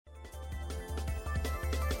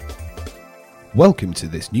Welcome to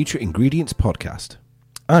this Nutri-Ingredients podcast.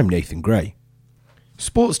 I'm Nathan Gray.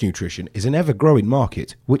 Sports nutrition is an ever-growing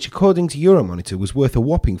market, which according to Euromonitor was worth a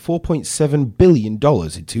whopping $4.7 billion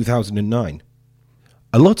in 2009.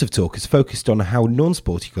 A lot of talk is focused on how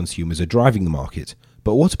non-sporty consumers are driving the market,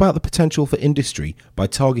 but what about the potential for industry by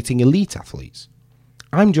targeting elite athletes?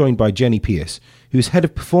 I'm joined by Jenny Pearce, who is Head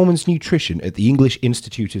of Performance Nutrition at the English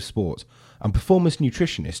Institute of Sport and Performance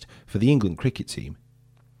Nutritionist for the England cricket team.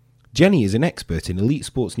 Jenny is an expert in elite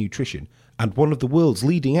sports nutrition and one of the world's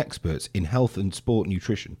leading experts in health and sport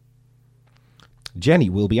nutrition. Jenny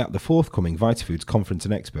will be at the forthcoming VitaFoods Conference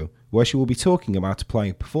and Expo, where she will be talking about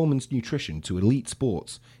applying performance nutrition to elite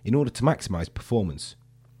sports in order to maximise performance.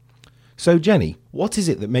 So Jenny, what is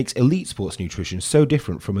it that makes elite sports nutrition so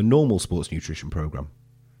different from a normal sports nutrition programme?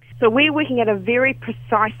 So we're working at a very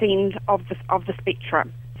precise end of the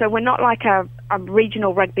spectrum. So we're not like a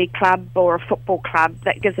regional rugby club or a football club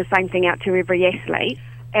that gives the same thing out to every athlete.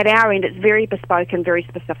 At our end, it's very bespoke and very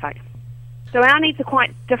specific. So our needs are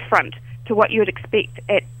quite different to what you would expect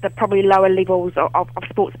at the probably lower levels of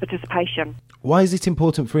sports participation. Why is it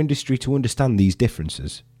important for industry to understand these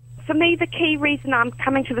differences? For me, the key reason I'm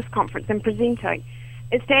coming to this conference and presenting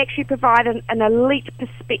is to actually provide an elite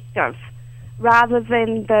perspective rather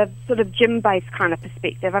than the sort of gym-based kind of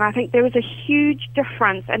perspective. And I think there is a huge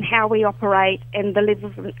difference in how we operate and the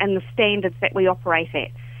levels and the standards that we operate at.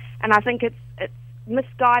 And I think it's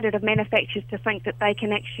misguided of manufacturers to think that they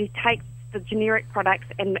can actually take the generic products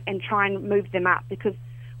and try and move them up, because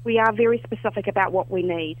we are very specific about what we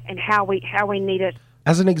need and how we need it.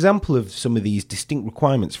 As an example of some of these distinct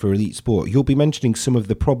requirements for elite sport, you'll be mentioning some of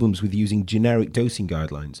the problems with using generic dosing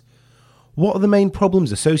guidelines. What are the main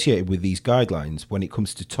problems associated with these guidelines when it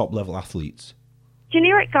comes to top-level athletes?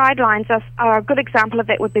 Generic guidelines are a good example of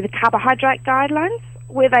that would be the carbohydrate guidelines,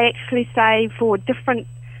 where they actually say for different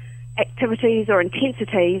activities or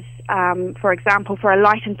intensities, for example, for a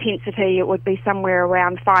light intensity, it would be somewhere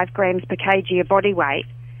around 5 grams per kg of body weight.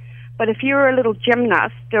 But if you're a little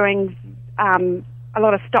gymnast doing a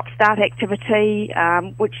lot of stop-start activity,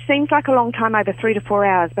 which seems like a long time, over 3 to 4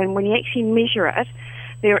 hours, but when you actually measure it,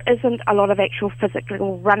 there isn't a lot of actual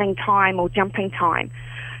physical running time or jumping time.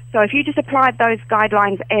 So if you just applied those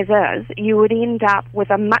guidelines as is, you would end up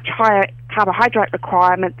with a much higher carbohydrate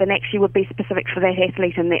requirement than actually would be specific for that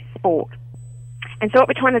athlete in that sport. And so what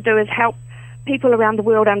we're trying to do is help people around the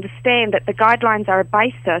world understand that the guidelines are a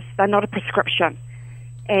basis, they're not a prescription.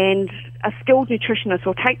 And a skilled nutritionist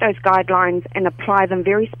will take those guidelines and apply them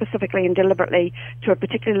very specifically and deliberately to a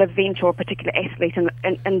particular event or a particular athlete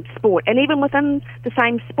in sport. And even within the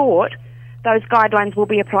same sport, those guidelines will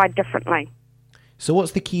be applied differently. So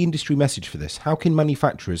what's the key industry message for this? How can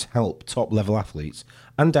manufacturers help top-level athletes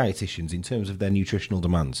and dietitians in terms of their nutritional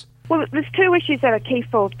demands? Well, there's two issues that are key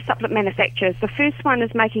for supplement manufacturers. The first one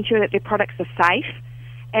is making sure that their products are safe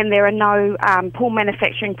and there are no poor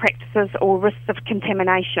manufacturing practices or risks of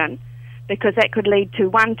contamination, because that could lead to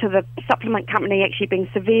the supplement company actually being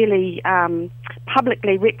severely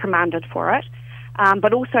publicly reprimanded for it,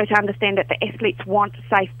 but also to understand that the athletes want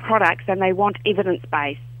safe products and they want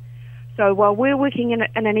evidence-based. So while we're working in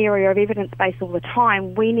an area of evidence-based all the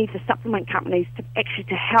time, we need the supplement companies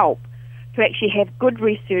to help to actually have good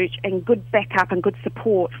research and good backup and good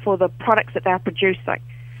support for the products that they're producing.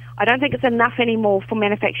 I don't think it's enough anymore for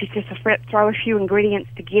manufacturers just to throw a few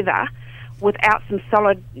ingredients together without some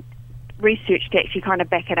solid research to actually kind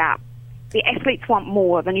of back it up. The athletes want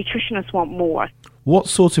more, the nutritionists want more. What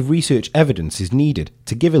sort of research evidence is needed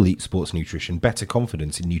to give elite sports nutrition better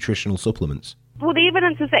confidence in nutritional supplements? Well, the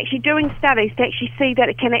evidence is actually doing studies to actually see that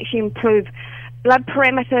it can actually improve blood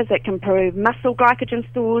parameters, it can improve muscle glycogen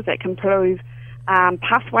stores, it can improve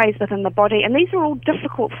pathways within the body, and these are all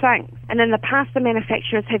difficult things. And in the past, the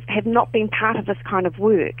manufacturers have not been part of this kind of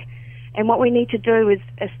work. And what we need to do is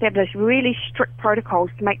establish really strict protocols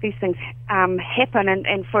to make these things happen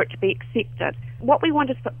and for it to be accepted. What we want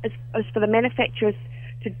is for the manufacturers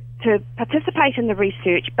to participate in the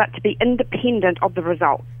research, but to be independent of the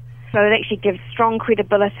results. So it actually gives strong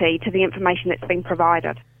credibility to the information that's being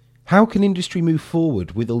provided. How can industry move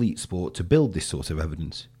forward with elite sport to build this sort of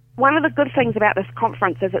evidence? One of the good things about this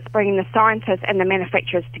conference is it's bringing the scientists and the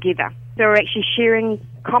manufacturers together. So we're actually sharing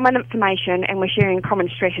common information and we're sharing common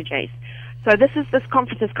strategies. So this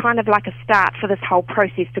conference is kind of like a start for this whole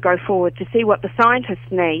process to go forward, to see what the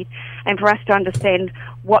scientists need and for us to understand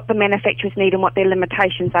what the manufacturers need and what their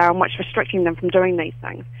limitations are and what's restricting them from doing these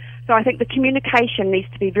things. So I think the communication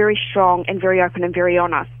needs to be very strong and very open and very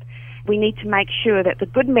honest. We need to make sure that the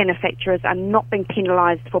good manufacturers are not being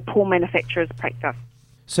penalised for poor manufacturers' practice.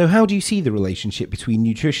 So how do you see the relationship between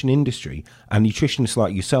nutrition industry and nutritionists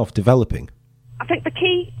like yourself developing? I think the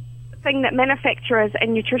key thing that manufacturers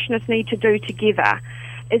and nutritionists need to do together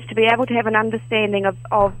is to be able to have an understanding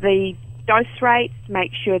of the dose rates,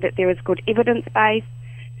 make sure that there is good evidence base,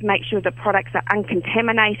 to make sure that products are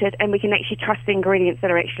uncontaminated and we can actually trust the ingredients that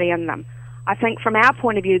are actually in them. I think from our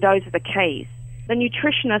point of view, those are the keys. The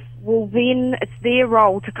nutritionist will then, it's their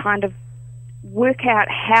role to kind of work out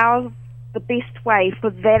how the best way for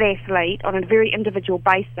that athlete on a very individual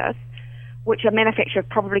basis, which a manufacturer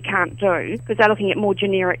probably can't do because they're looking at more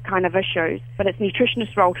generic kind of issues, but it's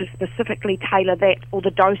nutritionist's role to specifically tailor that or the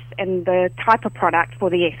dose and the type of product for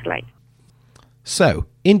the athlete. So,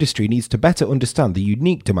 industry needs to better understand the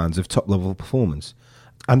unique demands of top-level performance,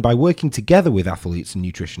 and by working together with athletes and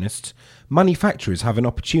nutritionists, manufacturers have an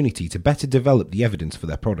opportunity to better develop the evidence for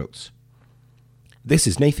their products. This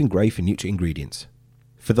is Nathan Gray for NutraIngredients.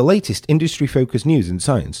 For the latest industry-focused news and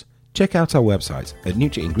science, check out our website at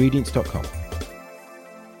nutraingredients.com.